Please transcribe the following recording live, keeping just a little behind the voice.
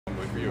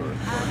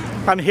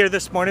I'm here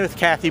this morning with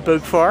Kathryn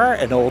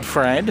Boockvar, an old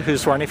friend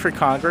who's running for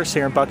Congress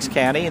here in Bucks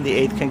County in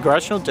the 8th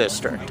Congressional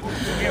District.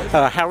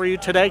 How are you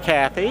today,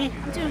 Kathy?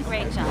 I'm doing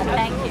great, John.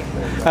 Thank you.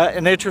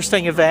 An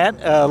interesting event.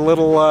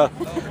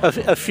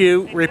 A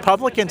few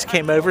Republicans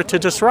came over to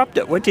disrupt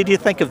it. What did you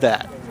think of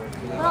that?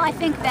 Well, I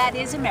think that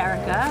is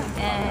America,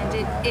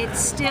 and it's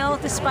still,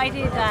 despite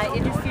it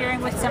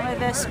interfering with some of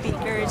the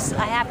speakers,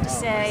 I have to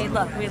say,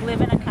 look, we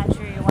live in a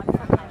country, a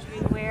wonderful country,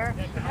 where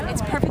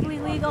it's perfectly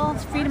legal,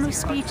 freedom of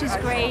speech is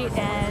great,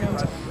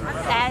 and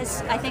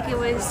as I think it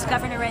was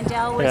Governor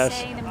Rendell was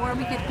saying, the more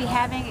we could be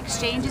having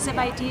exchanges of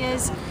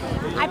ideas.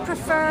 I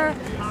prefer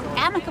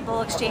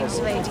amicable exchanges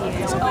of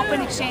ideas,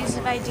 open exchanges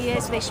of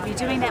ideas. They should be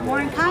doing that more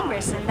in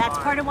Congress, and that's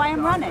part of why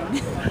I'm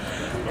running.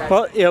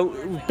 Well, you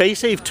know,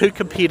 basically two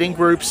competing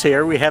groups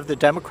here. We have the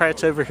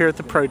Democrats over here at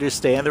the produce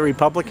stand, the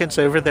Republicans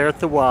over there at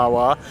the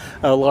Wawa,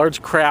 a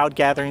large crowd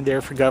gathering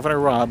there for Governor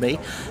Romney.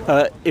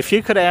 If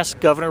you could ask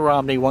Governor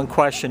Romney one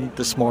question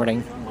this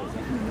morning,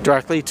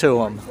 directly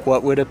to him,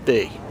 what would it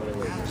be?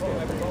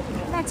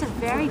 That's a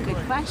very good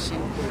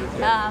question.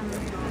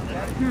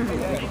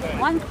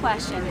 One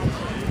question.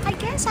 I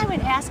guess I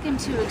would ask him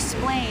to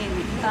explain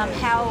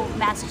how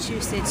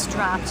Massachusetts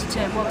dropped to,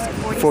 what was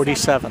it,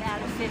 47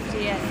 out of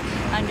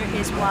 50th under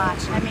his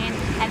watch. I mean,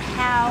 and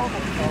how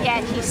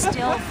yet he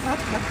still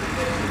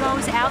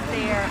goes out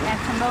there and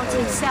promotes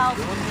himself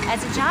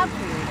as a job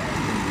creator.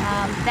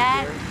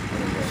 That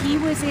he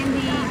was in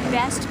the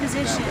best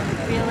position,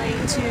 really,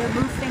 to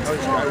move things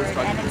forward,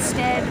 and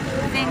instead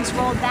things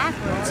rolled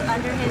backwards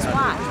under his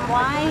watch.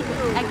 Why?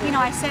 You know,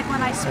 I said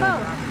when I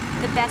spoke,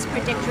 the best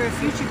predictor of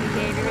future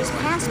behavior is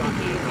past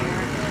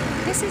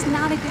behavior. This is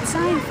not a good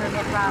sign for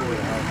Mitt Romney.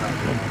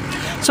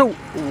 So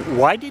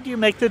why did you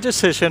make the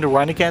decision to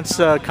run against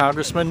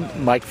Congressman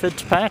Mike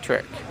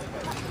Fitzpatrick?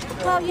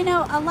 Well, you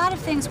know, a lot of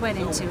things went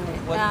into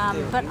it,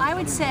 but I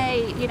would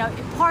say, you know,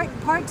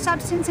 part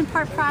substance and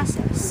part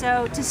process.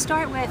 So to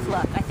start with,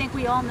 look, I think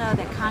we all know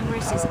that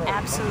Congress is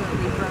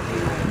absolutely broken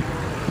right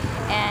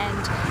now.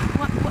 And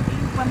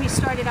when we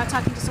started out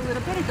talking just a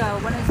little bit ago,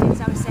 one of the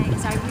things I was saying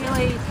is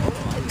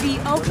the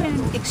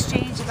open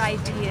exchange of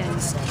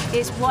ideas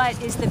is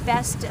what is the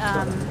best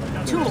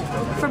tool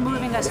for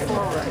moving us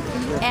forward.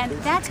 And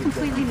that's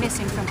completely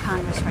missing from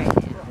Congress right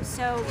now.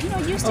 So, you know,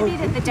 it used to be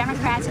that the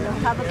Democrats and the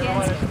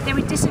Republicans, they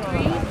would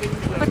disagree,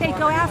 but they'd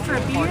go out for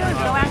a beer,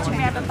 go out to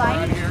grab a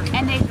bite,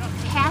 and they'd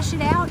hash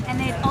it out, and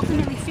they'd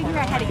ultimately figure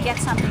out how to get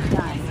something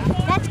done.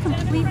 That's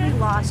completely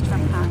lost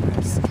from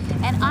Congress.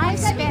 And I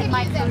spent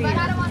my career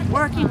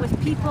working with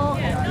people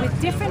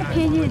with different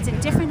opinions and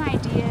different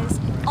ideas,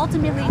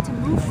 ultimately to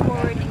move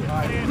forward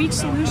and reach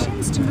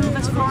solutions to move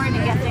us forward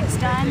and get things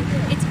done.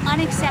 It's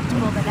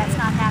unacceptable that that's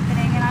not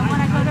happening, and I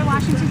want to go to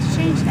Washington to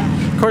change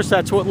that. Of course,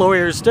 that's what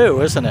lawyers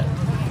do, isn't it?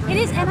 It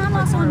is, and I'm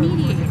also a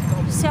mediator.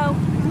 So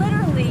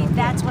literally,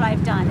 that's what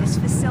I've done, is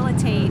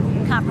facilitate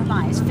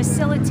compromise,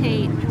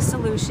 facilitate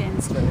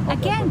solutions,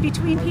 again,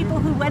 between people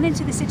who went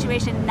into the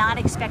situation not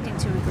expecting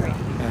to agree.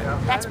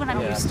 That's what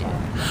I'm used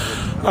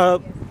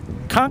to.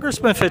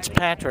 Congressman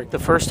Fitzpatrick, the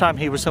first time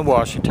he was in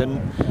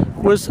Washington,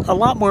 was a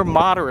lot more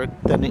moderate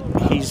than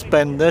he's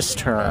been this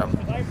term.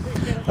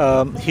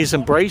 He's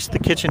embraced the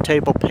kitchen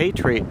table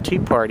patriot Tea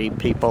Party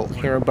people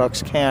here in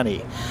Bucks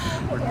County.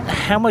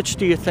 How much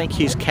do you think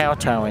he's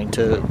kowtowing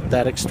to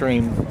that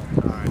extreme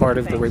part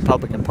of the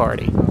Republican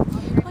Party?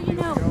 Well, you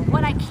know,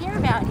 what I care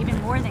about even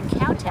more than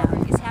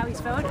kowtowing is how he's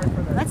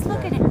voting. Let's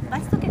look at it.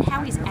 Let's look at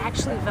how he's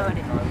actually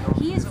voting.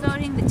 He is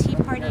voting the Tea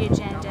Party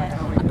agenda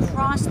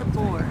across the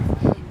board.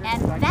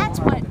 And that's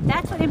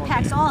what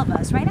impacts all of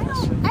us, right? I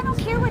don't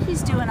care what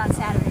he's doing on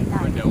Saturday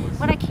night.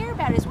 What I care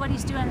about is what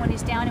he's doing when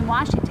he's down in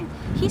Washington.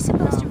 He's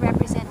supposed to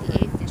represent the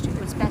 8th District,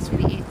 what's best for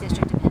the 8th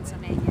District of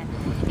Pennsylvania.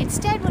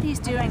 Instead, what he's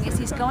doing is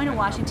he's going to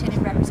Washington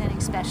and representing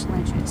special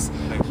interests.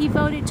 He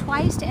voted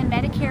twice to end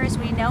Medicare as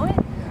we know it,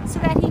 so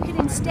that he could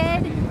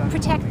instead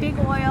protect big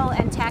oil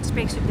and tax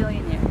breaks for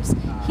billionaires.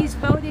 He's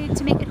voted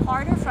to make it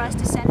harder for us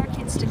to send our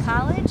kids to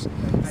college,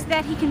 so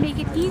that he can make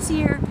it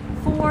easier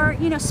for,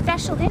 you know,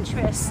 special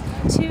interests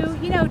to,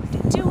 you know,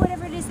 do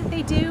whatever it is that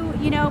they do,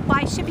 you know,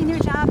 by shipping their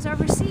jobs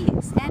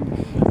overseas.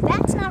 And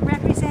that's not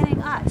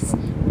representing us.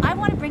 I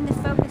want to bring the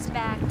focus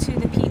back to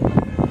the people.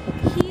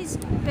 He's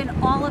been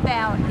all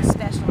about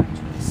special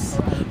interests.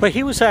 But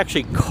he was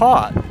actually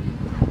caught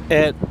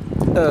at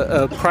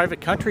a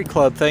private country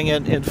club thing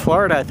in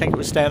Florida. I think it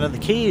was down in the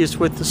Keys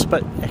with the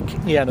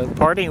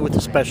partying with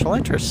the special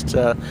interests.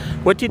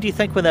 What did you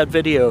think when that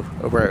video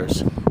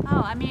arose?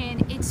 Oh, I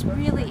mean, it's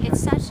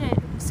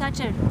such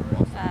a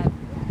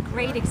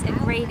great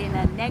in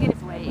a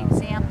negative way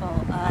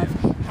example of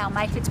how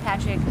Mike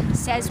Fitzpatrick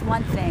says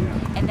one thing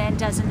and then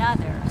does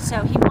another.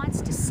 So he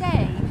wants to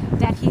say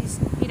that he's,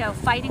 you know,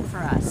 fighting for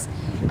us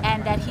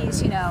and that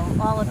he's, you know,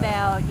 all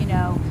about, you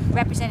know,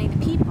 representing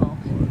the people.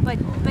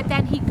 But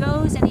then he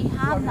goes and he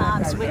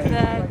hobnobs with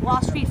the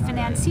Wall Street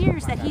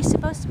financiers that he's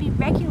supposed to be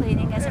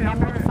regulating as a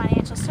member of the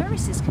Financial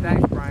Services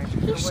Committee.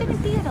 He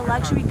shouldn't be at a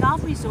luxury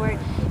golf resort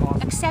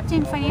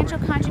accepting financial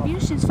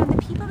contributions from the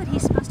people that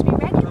he's supposed to be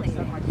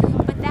regulating.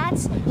 But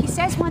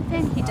says one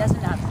thing, he does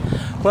another.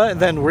 Well, and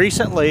then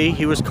recently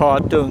he was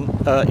caught doing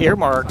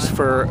earmarks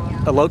for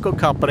a local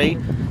company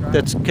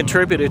that's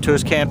contributed to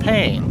his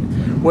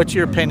campaign. What's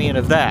your opinion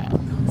of that?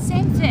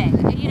 Same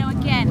thing. You know,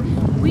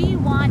 again, we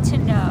want to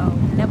know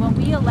that when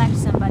we elect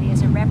somebody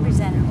as a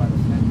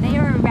representative, they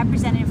are a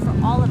representative for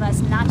all of us,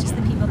 not just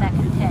the people that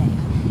can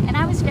pay. And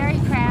I was very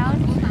proud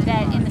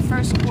that in the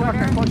first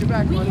quarter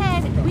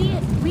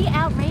we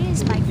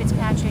outraised Mike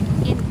Fitzpatrick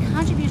in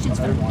contributions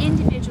from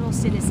individual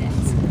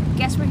citizens.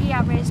 Guess where he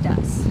outraised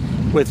us?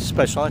 With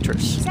special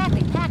interests.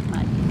 Exactly, PAC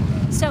money.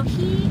 So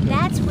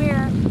that's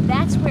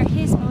where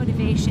his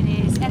motivation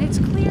is, and it's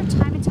clear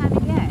time and time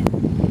again.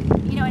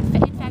 You know, in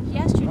fact,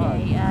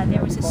 yesterday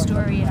there was a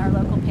story in our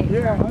local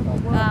paper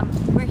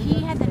where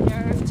he had the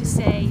nerve to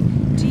say,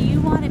 "Do you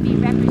want to be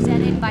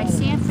represented by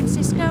San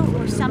Francisco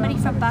or somebody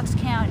from Bucks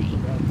County?"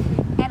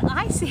 And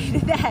I say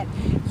to that,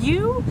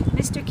 you,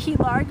 Mr. Key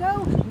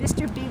Largo,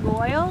 Mr. Big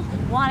Oil,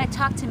 want to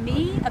talk to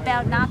me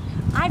about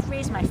I've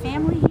raised my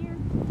family here.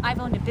 I've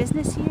owned a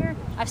business here.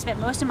 I've spent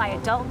most of my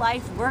adult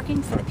life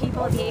working for the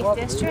people of the 8th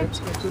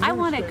District. I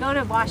want to go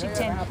to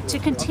Washington to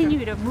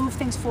continue to move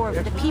things forward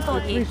for the people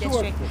of the 8th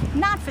District,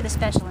 not for the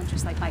special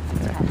interests like Mike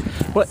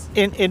Fitzpatrick. Well,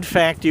 in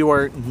fact, you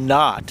are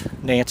not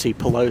Nancy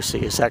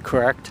Pelosi, is that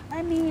correct?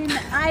 I mean,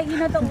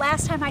 the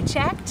last time I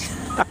checked,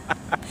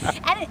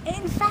 and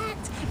in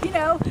fact, you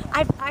know,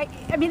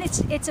 I mean,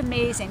 it's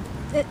amazing.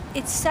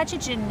 It's such a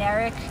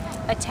generic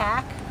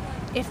attack.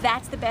 If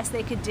that's the best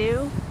they could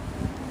do,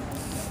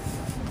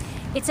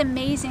 it's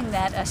amazing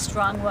that a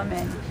strong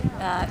woman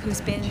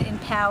who's been in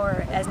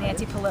power as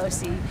Nancy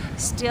Pelosi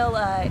still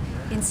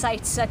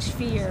incites such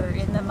fear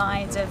in the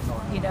minds of,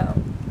 you know,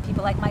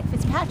 people like Mike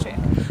Fitzpatrick.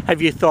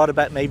 Have you thought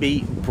about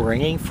maybe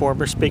bringing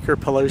former Speaker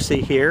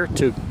Pelosi here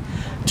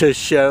to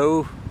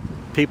show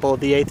people of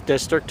the 8th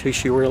District who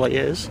she really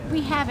is?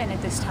 We haven't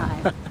at this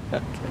time. Okay.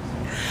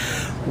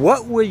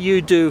 What will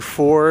you do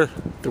for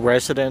the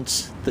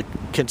residents, the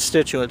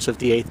constituents of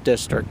the 8th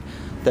District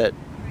that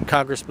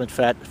Congressman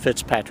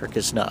Fitzpatrick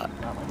is not?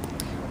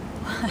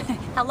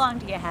 How long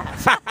do you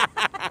have?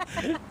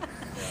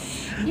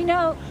 You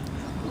know,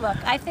 look,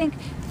 I think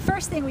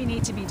first thing we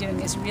need to be doing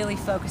is really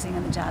focusing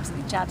on the jobs in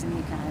the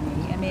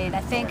economy. I mean,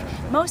 I think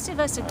most of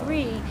us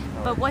agree,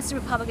 but what's the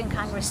Republican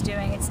Congress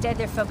doing? Instead,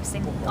 they're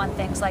focusing on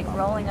things like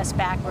rolling us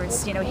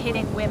backwards, you know,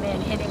 hitting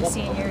women, hitting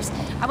seniors.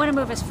 I want to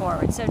move us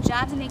forward. So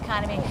jobs in the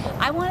economy,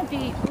 I want to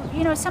be,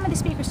 you know, some of the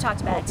speakers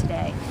talked about it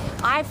today.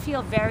 I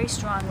feel very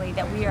strongly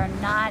that we are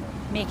not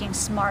making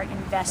smart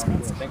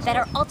investments that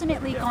are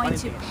ultimately going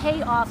to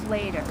pay off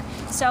later.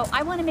 So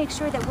I want to make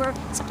sure that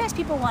sometimes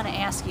people want to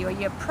ask you, are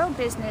you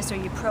pro-business or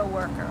are you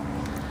pro-worker?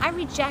 I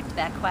reject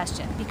that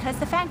question because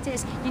the fact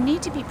is you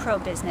need to be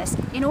pro-business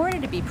in order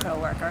to be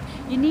pro-worker.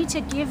 You need to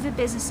give the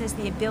businesses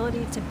the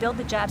ability to build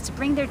the jobs, to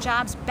bring their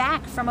jobs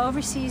back from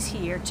overseas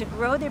here, to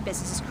grow their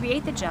businesses,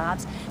 create the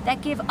jobs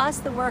that give us,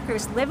 the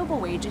workers, livable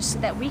wages so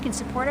that we can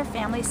support our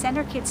families, send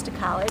our kids to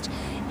college,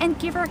 and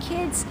give our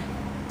kids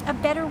a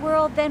better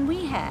world than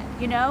we had,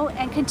 you know,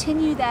 and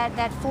continue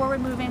that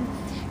forward moving.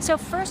 So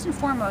first and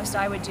foremost,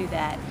 I would do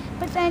that.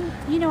 But then,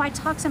 you know, I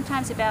talk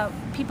sometimes about,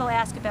 people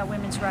ask about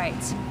women's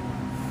rights.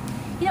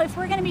 You know, if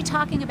we're going to be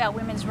talking about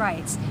women's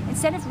rights,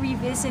 instead of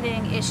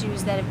revisiting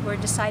issues that were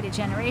decided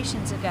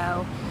generations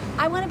ago,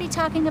 I want to be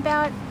talking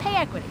about pay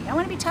equity. I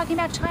want to be talking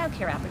about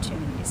childcare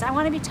opportunities. I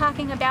want to be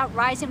talking about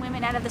rising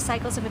women out of the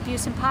cycles of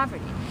abuse and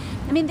poverty.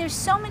 I mean, there's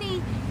so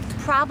many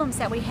problems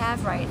that we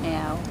have right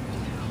now.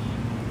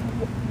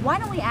 Why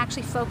don't we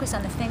actually focus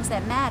on the things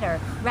that matter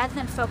rather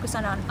than focus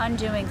on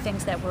undoing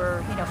things that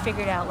were, you know,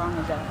 figured out long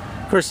ago?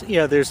 Of course,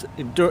 you know,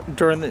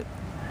 during the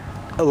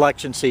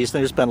election season,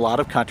 there's been a lot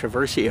of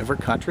controversy over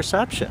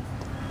contraception.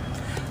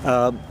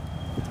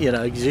 You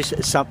know,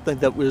 it's something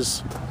that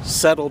was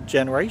settled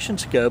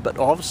generations ago, but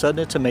all of a sudden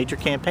it's a major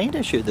campaign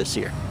issue this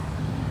year.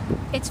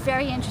 It's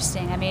very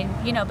interesting. I mean,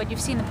 you know, but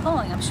you've seen the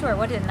polling, I'm sure.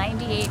 What is it,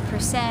 98%,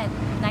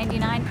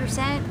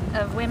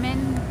 99% of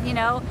women, you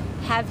know,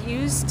 have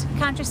used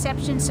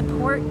contraception,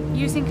 support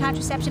using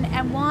contraception,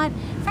 and want,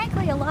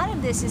 frankly, a lot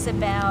of this is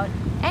about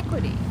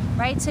equity,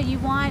 right? So you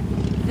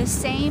want the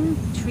same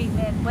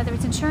treatment, whether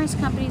it's insurance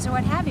companies or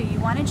what have you.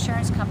 You want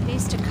insurance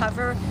companies to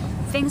cover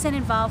things that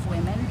involve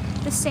women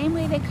the same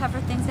way they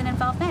cover things that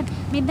involve men.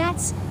 I mean,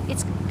 it's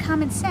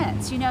common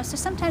sense, you know. So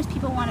sometimes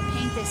people want to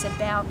paint this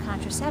about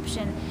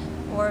contraception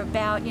or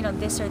about, you know,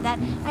 this or that.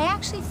 I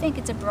actually think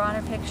it's a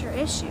broader picture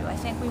issue. I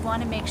think we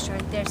want to make sure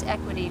that there's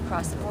equity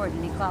across the board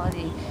and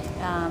equality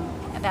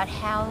about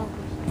how,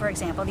 for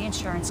example, the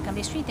insurance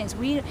companies treat things.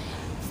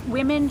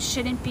 Women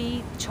shouldn't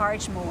be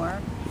charged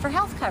more for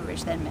health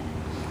coverage than men.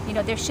 You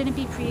know, there shouldn't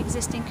be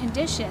pre-existing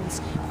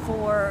conditions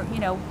for, you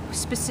know,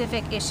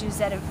 specific issues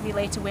that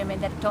relate to women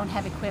that don't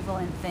have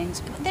equivalent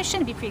things. There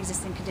shouldn't be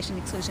pre-existing condition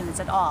exclusions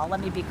at all, let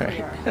me be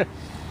clear.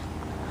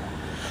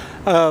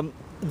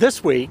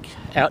 This week,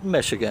 out in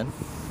Michigan,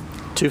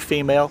 2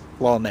 female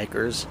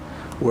lawmakers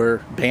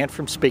were banned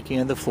from speaking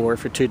on the floor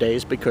for 2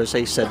 days because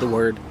they said the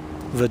word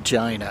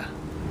vagina.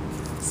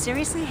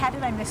 Seriously? How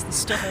did I miss the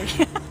story?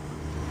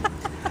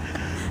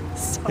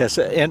 Yes,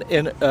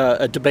 in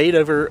a debate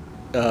over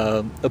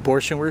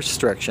abortion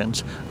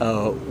restrictions,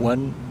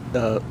 one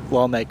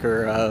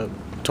lawmaker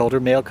told her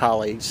male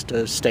colleagues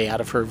to stay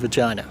out of her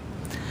vagina.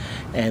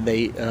 And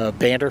they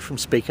banned her from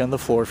speaking on the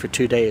floor for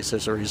 2 days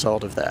as a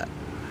result of that.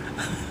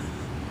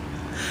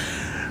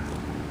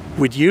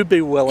 Would you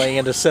be willing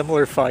in a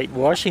similar fight in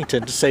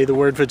Washington to say the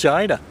word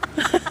vagina?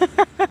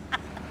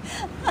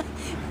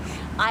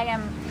 I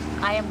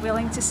am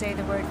willing to say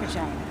the word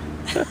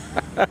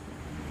vagina.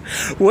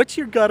 What's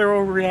your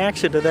guttural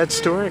reaction to that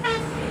story?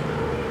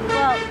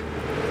 Well,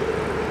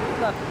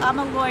 look, I'm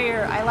a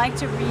lawyer. I like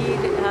to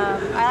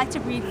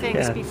read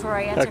things before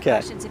I answer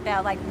questions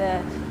about like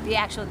the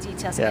actual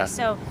details. Yeah.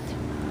 So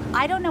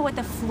I don't know what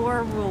the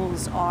floor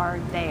rules are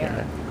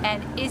there.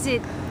 And is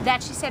it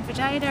that she said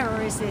vagina,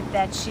 or is it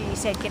that she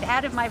said get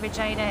out of my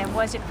vagina, and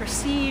was it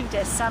perceived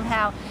as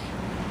somehow?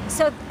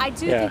 So I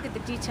do think that the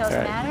details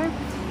matter,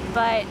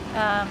 but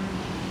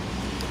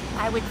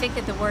I would think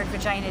that the word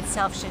vagina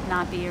itself should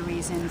not be a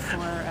reason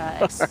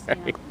for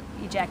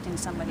ejecting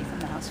somebody from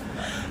the House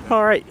floor.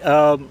 All right.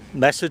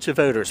 Message to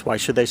voters. Why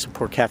should they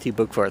support Kathryn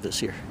Boockvar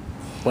this year?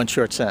 One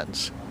short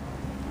sentence.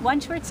 One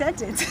short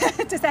sentence.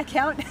 Does that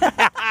count?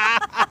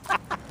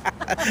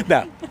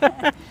 No.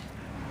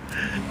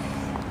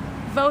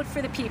 Vote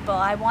for the people.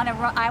 I want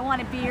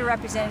to be your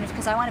representative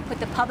because I want to put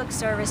the public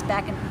service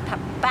back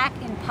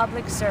in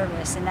public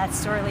service, and that's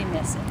sorely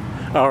missing.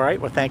 All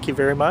right. Well, thank you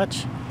very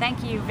much.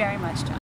 Thank you very much, John.